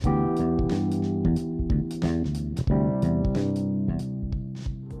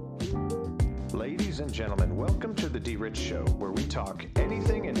gentlemen, welcome to the D Rich Show, where we talk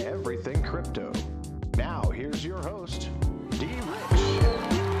anything and everything crypto. Now, here's your host, D Rich.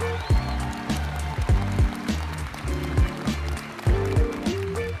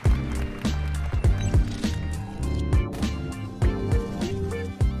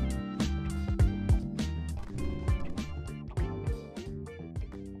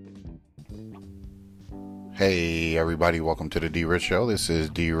 Hey everybody, welcome to the D Rich Show. This is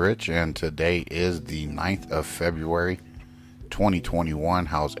D Rich and today is the 9th of February 2021.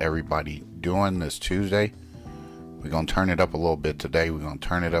 How's everybody doing this Tuesday? We're going to turn it up a little bit today. We're going to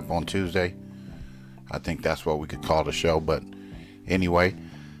turn it up on Tuesday. I think that's what we could call the show. But anyway,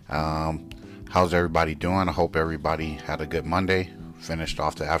 how's everybody doing? I hope everybody had a good Monday. Finished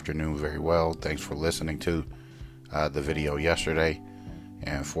off the afternoon very well. Thanks for listening to the video yesterday.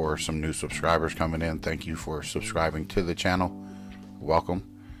 And for some new subscribers coming in, thank you for subscribing to the channel. Welcome.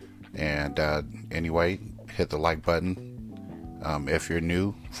 And anyway, hit the like button. If you're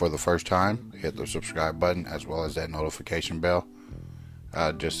new for the first time, hit the subscribe button as well as that notification bell.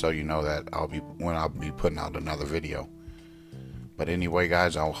 Just so you know that I'll be putting out another video. But anyway,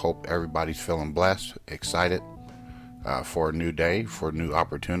 guys, I hope everybody's feeling blessed, excited for a new day, for new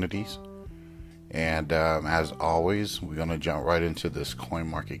opportunities. And as always, we're going to jump right into this coin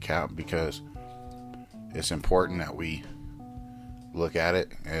market cap because it's important that we look at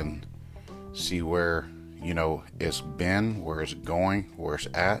it and see where, it's been, where it's going, where it's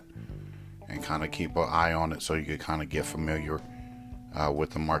at, and kind of keep an eye on it so you can kind of get familiar with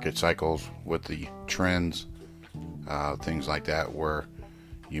the market cycles, with the trends, things like that, where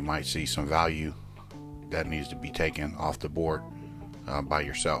you might see some value that needs to be taken off the board by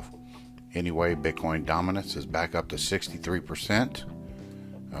yourself. Anyway, Bitcoin dominance is back up to 63%.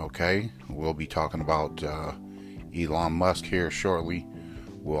 Okay, we'll be talking about Elon Musk here shortly.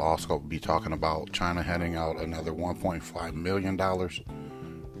 We'll also be talking about China handing out another $1.5 million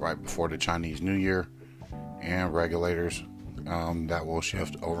right before the Chinese New Year, and regulators that will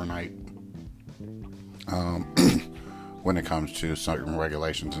shift overnight when it comes to certain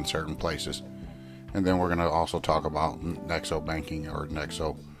regulations in certain places. And then we're going to also talk about Nexo banking or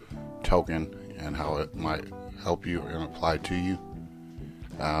Nexo token and how it might help you and apply to you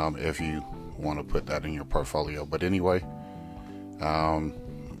if you want to put that in your portfolio. But anyway,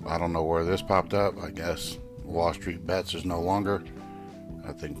 I don't know where this popped up. I guess Wall Street Bets is no longer.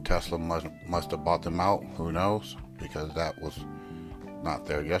 I think Tesla must have bought them out. Who knows? Because that was not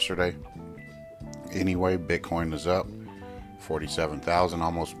there yesterday. Anyway, Bitcoin is up 47,000,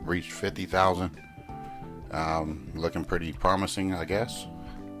 almost reached 50,000. Looking pretty promising, I guess.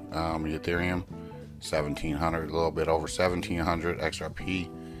 Ethereum 1,700, a little bit over 1,700. XRP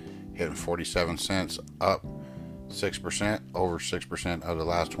hitting 47 cents, up 6%, over 6% of the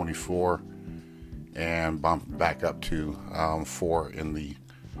last 24, and bumped back up to 4 in the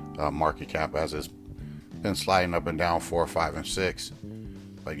market cap, as it's been sliding up and down 4, 5, and 6.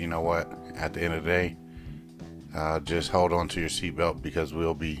 But you know what? At the end of the day, just hold on to your seatbelt because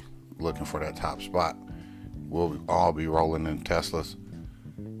we'll be looking for that top spot. We'll all be rolling in Teslas.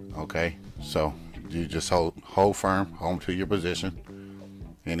 Okay, so you just hold firm, home to your position.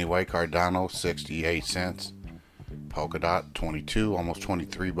 Anyway, Cardano 68 cents, Polkadot 22, almost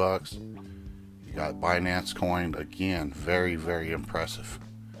 23 bucks. You got Binance coin again, very, very impressive.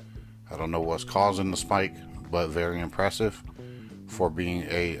 I don't know what's causing the spike, but very impressive for being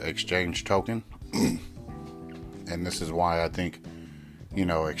a exchange token. And this is why I think,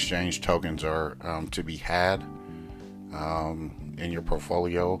 exchange tokens are to be had in your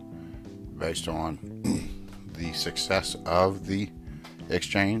portfolio based on the success of the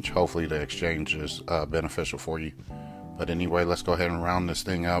exchange. Hopefully the exchange is beneficial for you. But anyway, let's go ahead and round this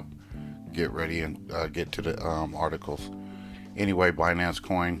thing up, get ready, and get to the articles. Anyway, Binance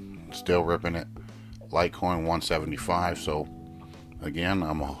coin still ripping it. Litecoin 175. So again,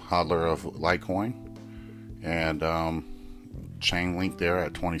 I'm a hodler of Litecoin, and Chainlink there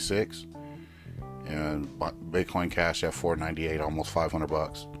at 26. And Bitcoin Cash at 498, almost 500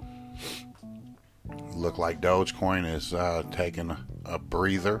 bucks. Look like Dogecoin is taking a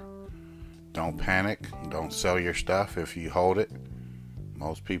breather. Don't panic. Don't sell your stuff if you hold it.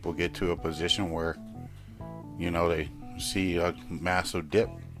 Most people get to a position where, they see a massive dip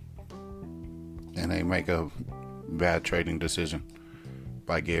and they make a bad trading decision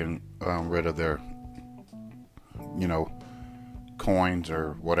by getting rid of their, coins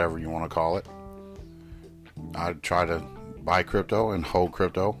or whatever you want to call it. I try to buy crypto and hold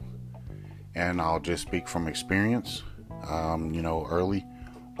crypto, and I'll just speak from experience. Early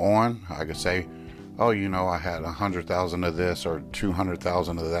on, I could say, I had 100,000 of this or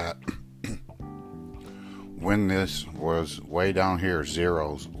 200,000 of that. when this was way down here,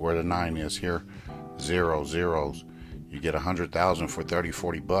 zeros, where the 9 is here, zeros, you get 100,000 for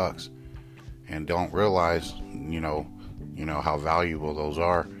 30-40 bucks, and don't realize, how valuable those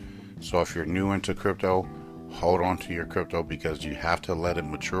are. So if you're new into crypto, hold on to your crypto, because you have to let it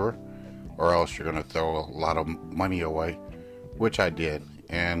mature, or else you're going to throw a lot of money away, which I did.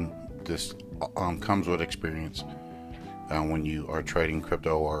 And this comes with experience when you are trading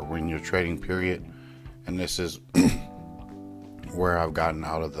crypto, or when you're trading, period. And this is where I've gotten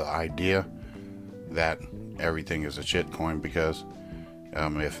out of the idea that everything is a shit coin, because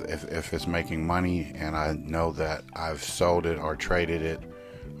if it's making money and I know that I've sold it or traded it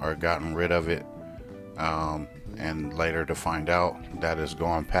or gotten rid of it, and later to find out that it's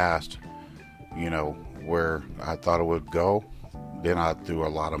gone past where I thought it would go, then I threw a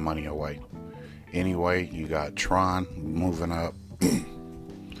lot of money away. Anyway, you got Tron moving up.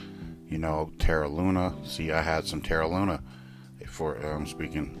 Terra Luna. See, I had some Terra Luna for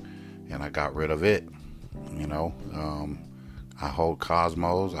speaking, and I got rid of it. I hold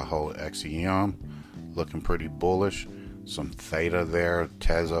Cosmos, I hold XEM, looking pretty bullish. Some Theta there,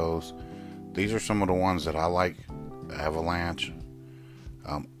 Tezos. These are some of the ones that I like. Avalanche,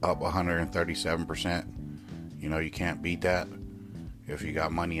 up 137%. You can't beat that. If you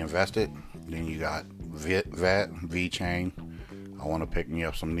got money invested, then you got VET, VeChain. I want to pick me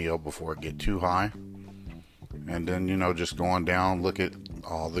up some Neo before it get too high. And then, just going down, look at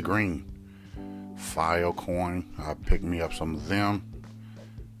all the green. Filecoin, I picked me up some of them.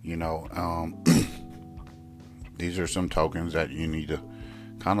 These are some tokens that you need to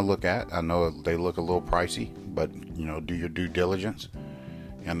kind of look at. I know they look a little pricey, but, do your due diligence.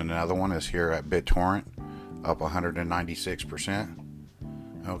 And another one is here at BitTorrent, up 196%.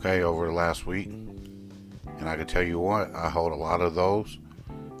 Okay, over the last week. And I can tell you what, I hold a lot of those,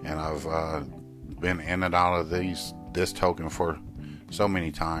 and I've been in and out of this token for so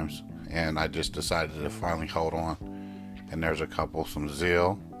many times, and I just decided to finally hold on. And there's a couple, some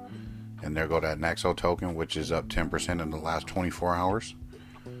ZIL, and there go that Nexo token, which is up 10% in the last 24 hours.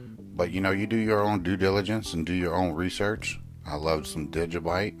 But you do your own due diligence and do your own research. I love some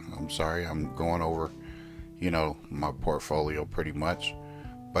Digibyte. I'm sorry, I'm going over, my portfolio pretty much.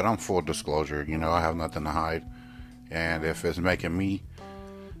 But I'm full disclosure, I have nothing to hide. And if it's making me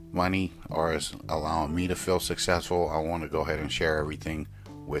money or it's allowing me to feel successful, I want to go ahead and share everything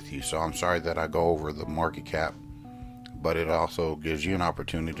with you. So I'm sorry that I go over the market cap, but it also gives you an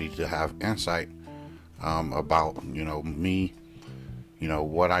opportunity to have insight about, me,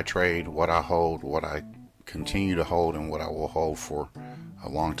 what I trade, what I hold, what I continue to hold, and what I will hold for a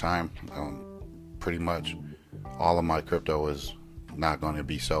long time. Pretty much all of my crypto is not going to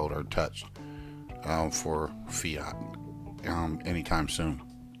be sold or touched for fiat anytime soon.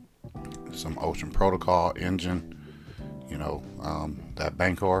 Some Ocean Protocol engine, that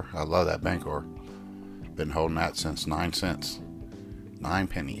Bancor. I love that Bancor. Been holding that since 9 cents, 9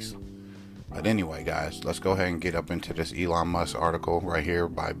 pennies. But anyway, guys, let's go ahead and get up into this Elon Musk article right here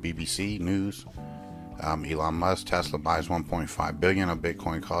by BBC News. Elon Musk, Tesla buys 1.5 billion of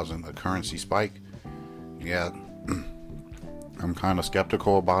Bitcoin, causing a currency spike. Yeah, I'm kind of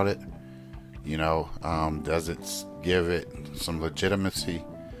skeptical about it. Does it give it some legitimacy?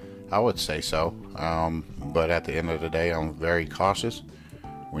 I would say so. But at the end of the day, I'm very cautious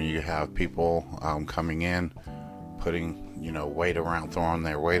when you have people coming in, putting, weight around, throwing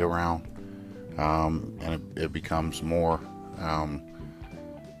their weight around. And it becomes more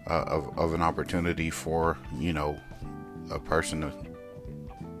of an opportunity for, a person to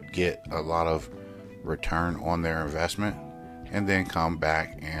get a lot of return on their investment and then come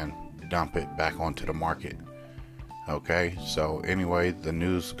back and dump it back onto the market. Okay, so anyway, the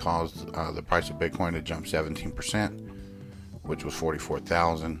news caused the price of Bitcoin to jump 17%, which was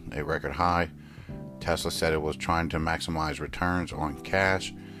 44,000, a record high. Tesla said it was trying to maximize returns on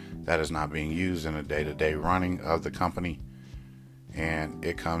cash that is not being used in the day-to-day running of the company. And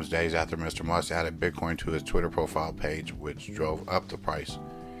it comes days after Mr. Musk added Bitcoin to his Twitter profile page, which drove up the price.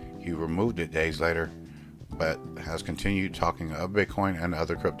 He removed it days later, but has continued talking of Bitcoin and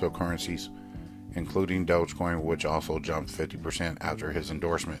other cryptocurrencies, including Dogecoin, which also jumped 50% after his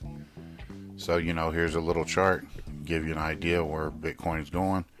endorsement. So, here's a little chart, give you an idea where Bitcoin's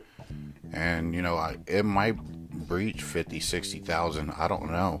going. And, it might breach 50, 60,000. I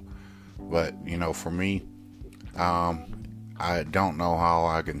don't know. But, for me, I don't know how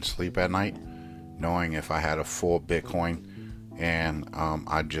I can sleep at night knowing if I had a full Bitcoin, and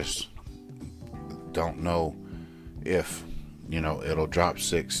I just don't know if it'll drop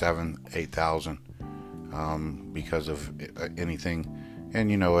 6, 7, 8,000 because of anything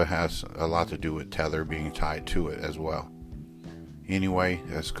And it has a lot to do with Tether being tied to it as well. Anyway,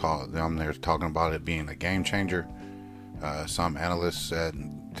 it's called them. They're talking about it being a game changer. Some analysts said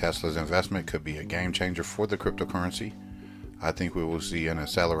Tesla's investment could be a game changer for the cryptocurrency. I think we will see an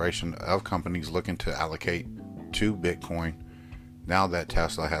acceleration of companies looking to allocate to Bitcoin now that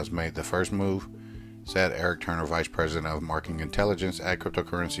Tesla has made the first move, said Eric Turner, Vice President of Marketing Intelligence at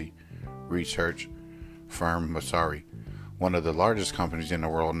cryptocurrency research firm Masari. One of the largest companies in the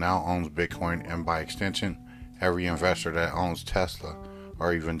world now owns Bitcoin, and by extension, every investor that owns Tesla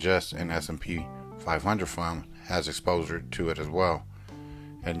or even just an S&P 500 fund has exposure to it as well.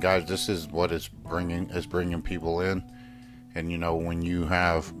 And guys, this is what it's bringing people in. And when you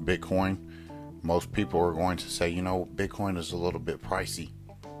have Bitcoin, most people are going to say, Bitcoin is a little bit pricey.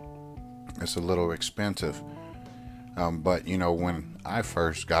 It's a little expensive. But when I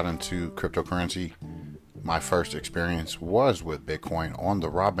first got into cryptocurrency, my first experience was with Bitcoin on the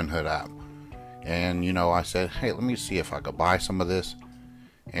Robinhood app. And I said, hey, let me see if I could buy some of this.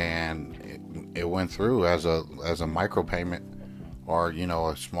 And it went through as a micropayment, or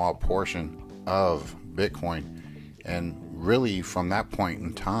a small portion of Bitcoin. And really, from that point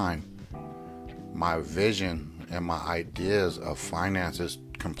in time, my vision and my ideas of finances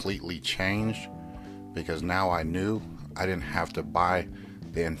completely changed, because now I knew I didn't have to buy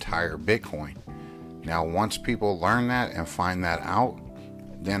the entire Bitcoin. Now, once people learn that and find that out,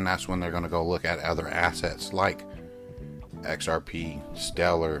 then that's when they're going to go look at other assets like XRP,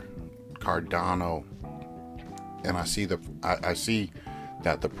 Stellar, Cardano, and I see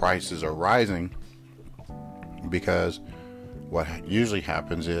that the prices are rising, because what usually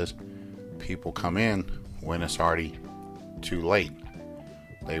happens is people come in when it's already too late.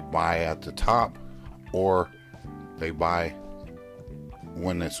 They buy at the top, or they buy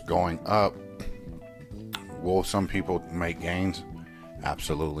when it's going up. Will some people make gains?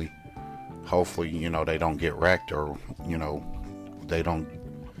 Absolutely. Hopefully, they don't get wrecked, or they don't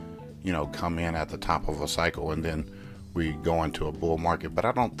come in at the top of a cycle and then we go into a bull market. But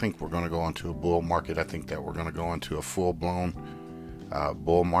I don't think we're going to go into a bull market. I think that we're going to go into a full-blown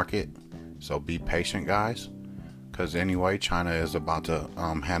bull market. So be patient, guys, because anyway, China is about to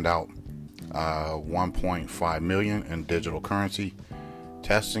hand out 1.5 million in digital currency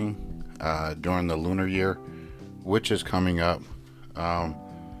testing during the lunar year, which is coming up on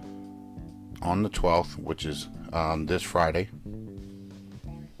the 12th, which is this Friday.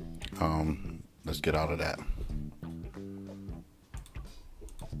 Let's get out of that.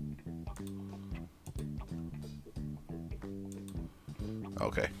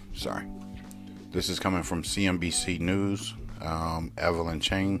 Okay, sorry. This is coming from CNBC News. Evelyn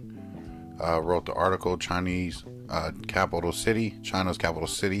Chang wrote the article. China's capital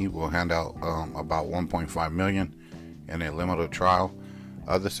city will hand out about 1.5 million in a limited trial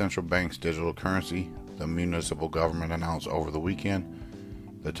of the central bank's digital currency, the municipal government announced over the weekend.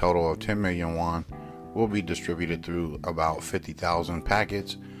 The total of 10 million yuan will be distributed through about 50,000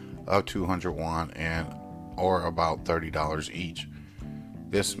 packets of 200 yuan or about $30 each.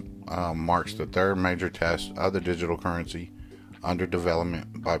 This marks the third major test of the digital currency under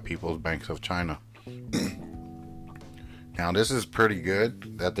development by People's Bank of China. Now, this is pretty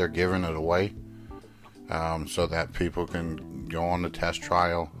good that they're giving it away so that people can go on the test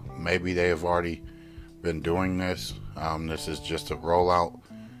trial. Maybe they have already been doing this. This is just a rollout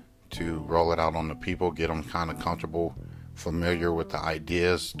to roll it out on the people, get them kind of comfortable, familiar with the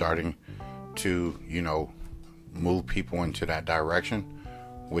ideas, starting to, move people into that direction,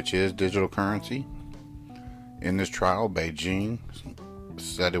 which is digital currency. In this trial, Beijing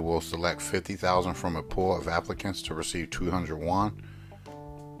said it will select 50,000 from a pool of applicants to receive 200 yuan,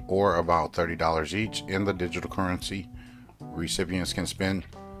 or about $30 each, in the digital currency. Recipients can spend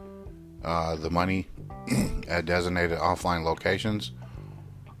the money at designated offline locations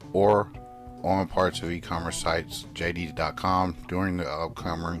or on parts of e-commerce sites, JD.com, during the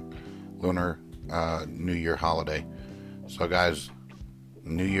upcoming Lunar New Year holiday. So, guys,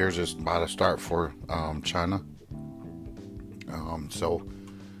 New Year's is about to start for China. So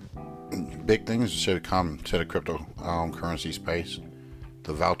big things should come to the cryptocurrency space.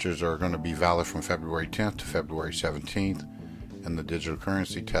 The vouchers are going to be valid from February 10th to February 17th, and the digital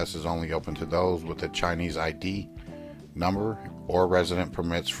currency test is only open to those with a Chinese ID number or resident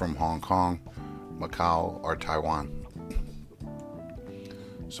permits from Hong Kong, Macau, or Taiwan.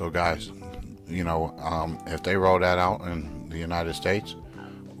 So, guys, if they roll that out in the United States,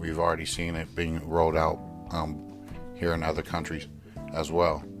 we've already seen it being rolled out here in other countries as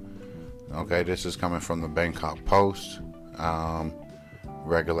well. Okay, this is coming from the Bangkok Post.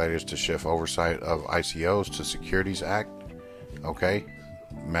 Regulators to shift oversight of ICOs to Securities Act. Okay,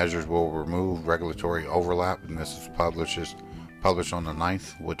 Measures will remove regulatory overlap, and this is published on the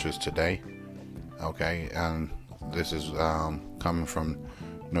 9th, which is today. Okay, and this is coming from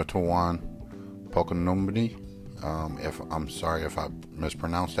Notawan Pokonomini. If I'm sorry if I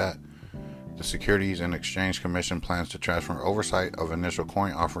mispronounced that. The Securities and Exchange Commission plans to transfer oversight of initial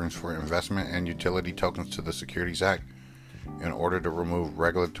coin offerings for investment and utility tokens to the Securities Act in order to remove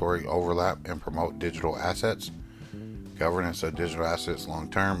regulatory overlap and promote digital assets. Governance of digital assets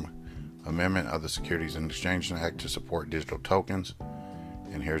long-term. Amendment of the Securities and Exchange Act to support digital tokens.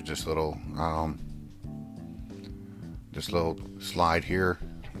 And here's this little slide here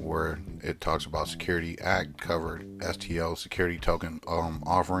where it talks about Security Act covered STO, security token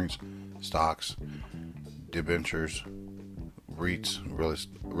offerings, stocks, debentures, REITs,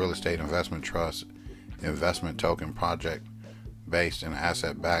 real estate investment trusts, investment token project based and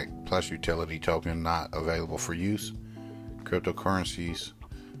asset backed plus utility token not available for use. Cryptocurrencies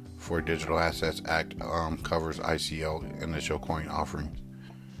for Digital Assets Act covers ICO, initial coin offerings.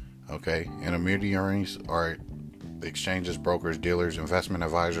 Okay, intermediaries are exchanges, brokers, dealers, investment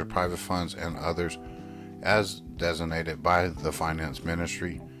advisors, private funds, and others as designated by the Finance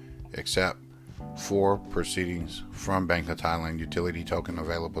Ministry, except for proceedings from Bank of Thailand utility token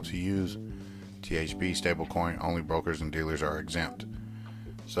available to use. THB stablecoin only brokers and dealers are exempt.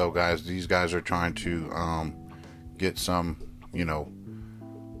 So guys, these guys are trying to get some,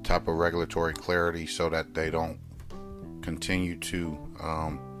 type of regulatory clarity so that they don't continue to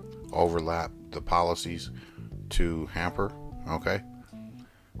overlap the policies to hamper. Okay.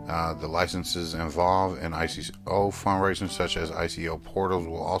 The licenses involved in ICO fundraising, such as ICO portals,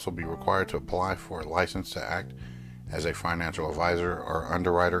 will also be required to apply for a license to act as a financial advisor or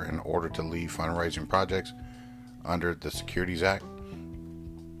underwriter in order to lead fundraising projects under the Securities Act.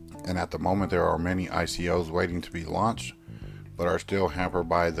 And at the moment, there are many ICOs waiting to be launched, but are still hampered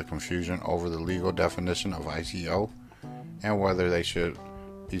by the confusion over the legal definition of ICO and whether they should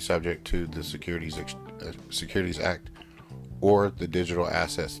be subject to the Securities Act or the Digital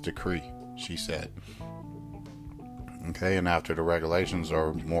Assets Decree, she said. Okay, and after the regulations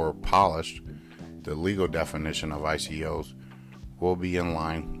are more polished, the legal definition of ICOs will be in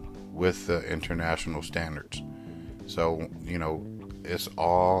line with the international standards. So, it's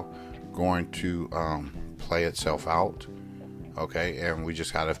all going to play itself out. Okay, and we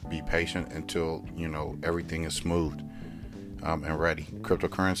just got to be patient until, everything is smoothed and ready.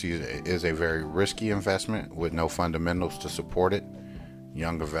 Cryptocurrency is a very risky investment with no fundamentals to support it.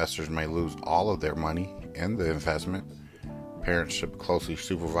 Young investors may lose all of their money in the investment. Parents should closely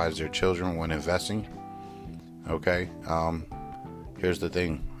supervise their children when investing. Okay, here's the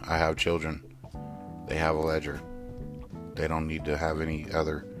thing. I have children. They have a ledger. They don't need to have any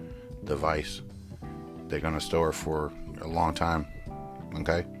other device. They're going to store it for a long time.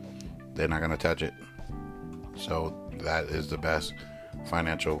 Okay, they're not going to touch it. So that is the best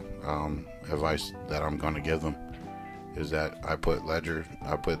financial advice that I'm going to give them, is that I put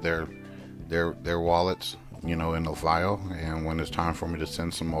their wallets, in the file, and when it's time for me to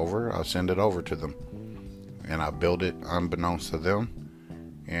send some over, I'll send it over to them, and I build it unbeknownst to them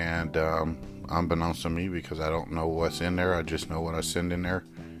and unbeknownst to me, because I don't know what's in there. I just know what I send in there,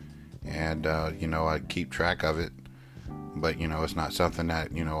 and I keep track of it, but it's not something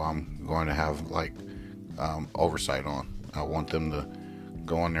that I'm going to have oversight on. I want them to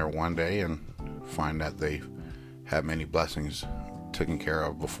go in there one day and find that they have many blessings taken care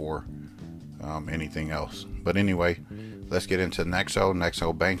of before anything else. But anyway, let's get into Nexo.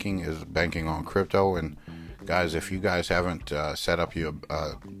 Nexo banking is banking on crypto, and guys, if you guys haven't set up your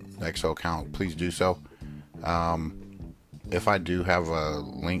Nexo account, please do so. If I do have a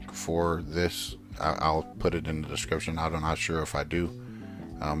link for this, I'll put it in the description. I'm not sure if I do,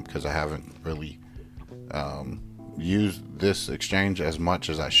 because I haven't really used this exchange as much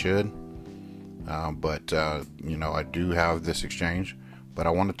as I should, but I do have this exchange, but I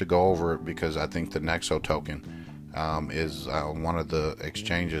wanted to go over it because I think the Nexo token is one of the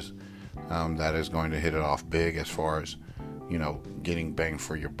exchanges that is going to hit it off big as far as getting bang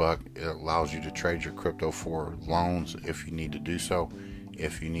for your buck. It allows you to trade your crypto for loans if you need to do so,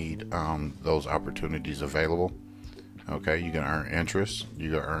 if you need those opportunities available. Okay, you can earn interest.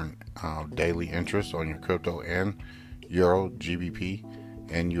 You can earn daily interest on your crypto and Euro, GBP,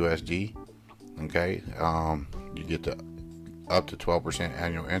 and USD. Okay, you get up to 12%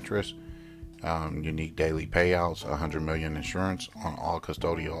 annual interest. Unique daily payouts, 100 million insurance on all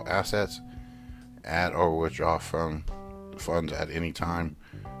custodial assets. Add or withdraw from funds at any time.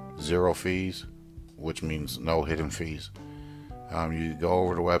 0 fees, which means no hidden fees. You go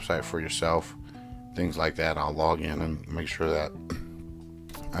over the website for yourself. Things like that. I'll log in and make sure that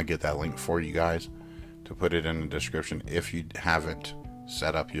get that link for you guys to put it in the description if you haven't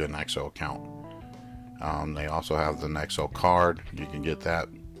set up your Nexo account. They also have the Nexo card. You can get that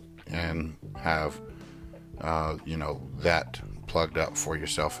and have that plugged up for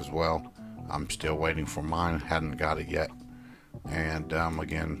yourself as well. I'm still waiting for mine, hadn't got it yet. And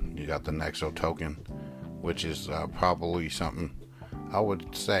again, you got the Nexo token, which is probably something I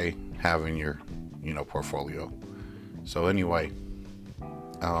would say have in your portfolio. So anyway,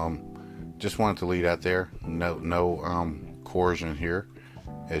 just wanted to leave that there. No coercion here.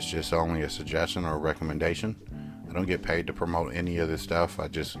 It's just only a suggestion or a recommendation. I don't get paid to promote any of this stuff. I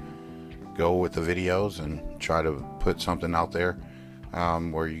just go with the videos and try to put something out there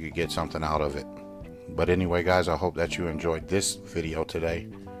where you could get something out of it. But anyway, guys, I hope that you enjoyed this video today.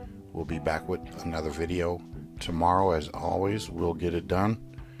 We'll be back with another video tomorrow. As always, we'll get it done,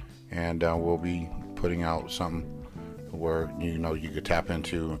 and we'll be putting out something where you could tap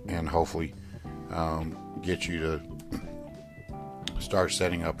into and hopefully get you to start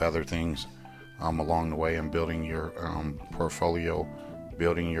setting up other things along the way and building your portfolio,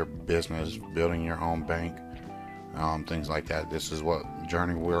 building your business, building your own bank, things like that. This is what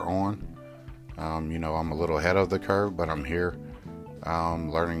journey we're on. I'm a little ahead of the curve, but I'm here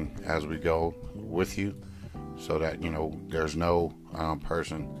learning as we go with you, so that there's no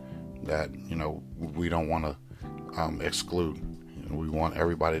person that we don't want to exclude. We want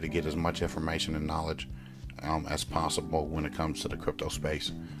everybody to get as much information and knowledge as possible when it comes to the crypto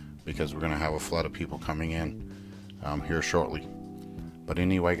space, because we're going to have a flood of people coming in here shortly. But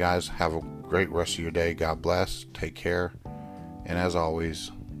anyway, guys, have a great rest of your day. God bless. Take care. And as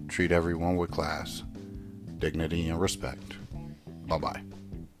always, treat everyone with class, dignity, and respect. Bye-bye.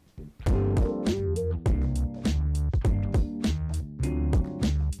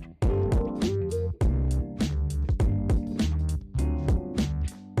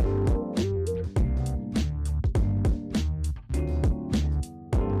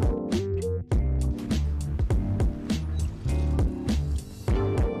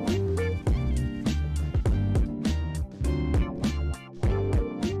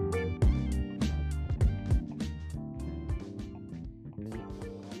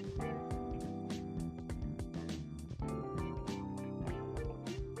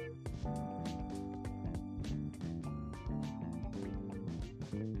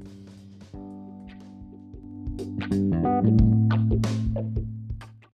 Thank you.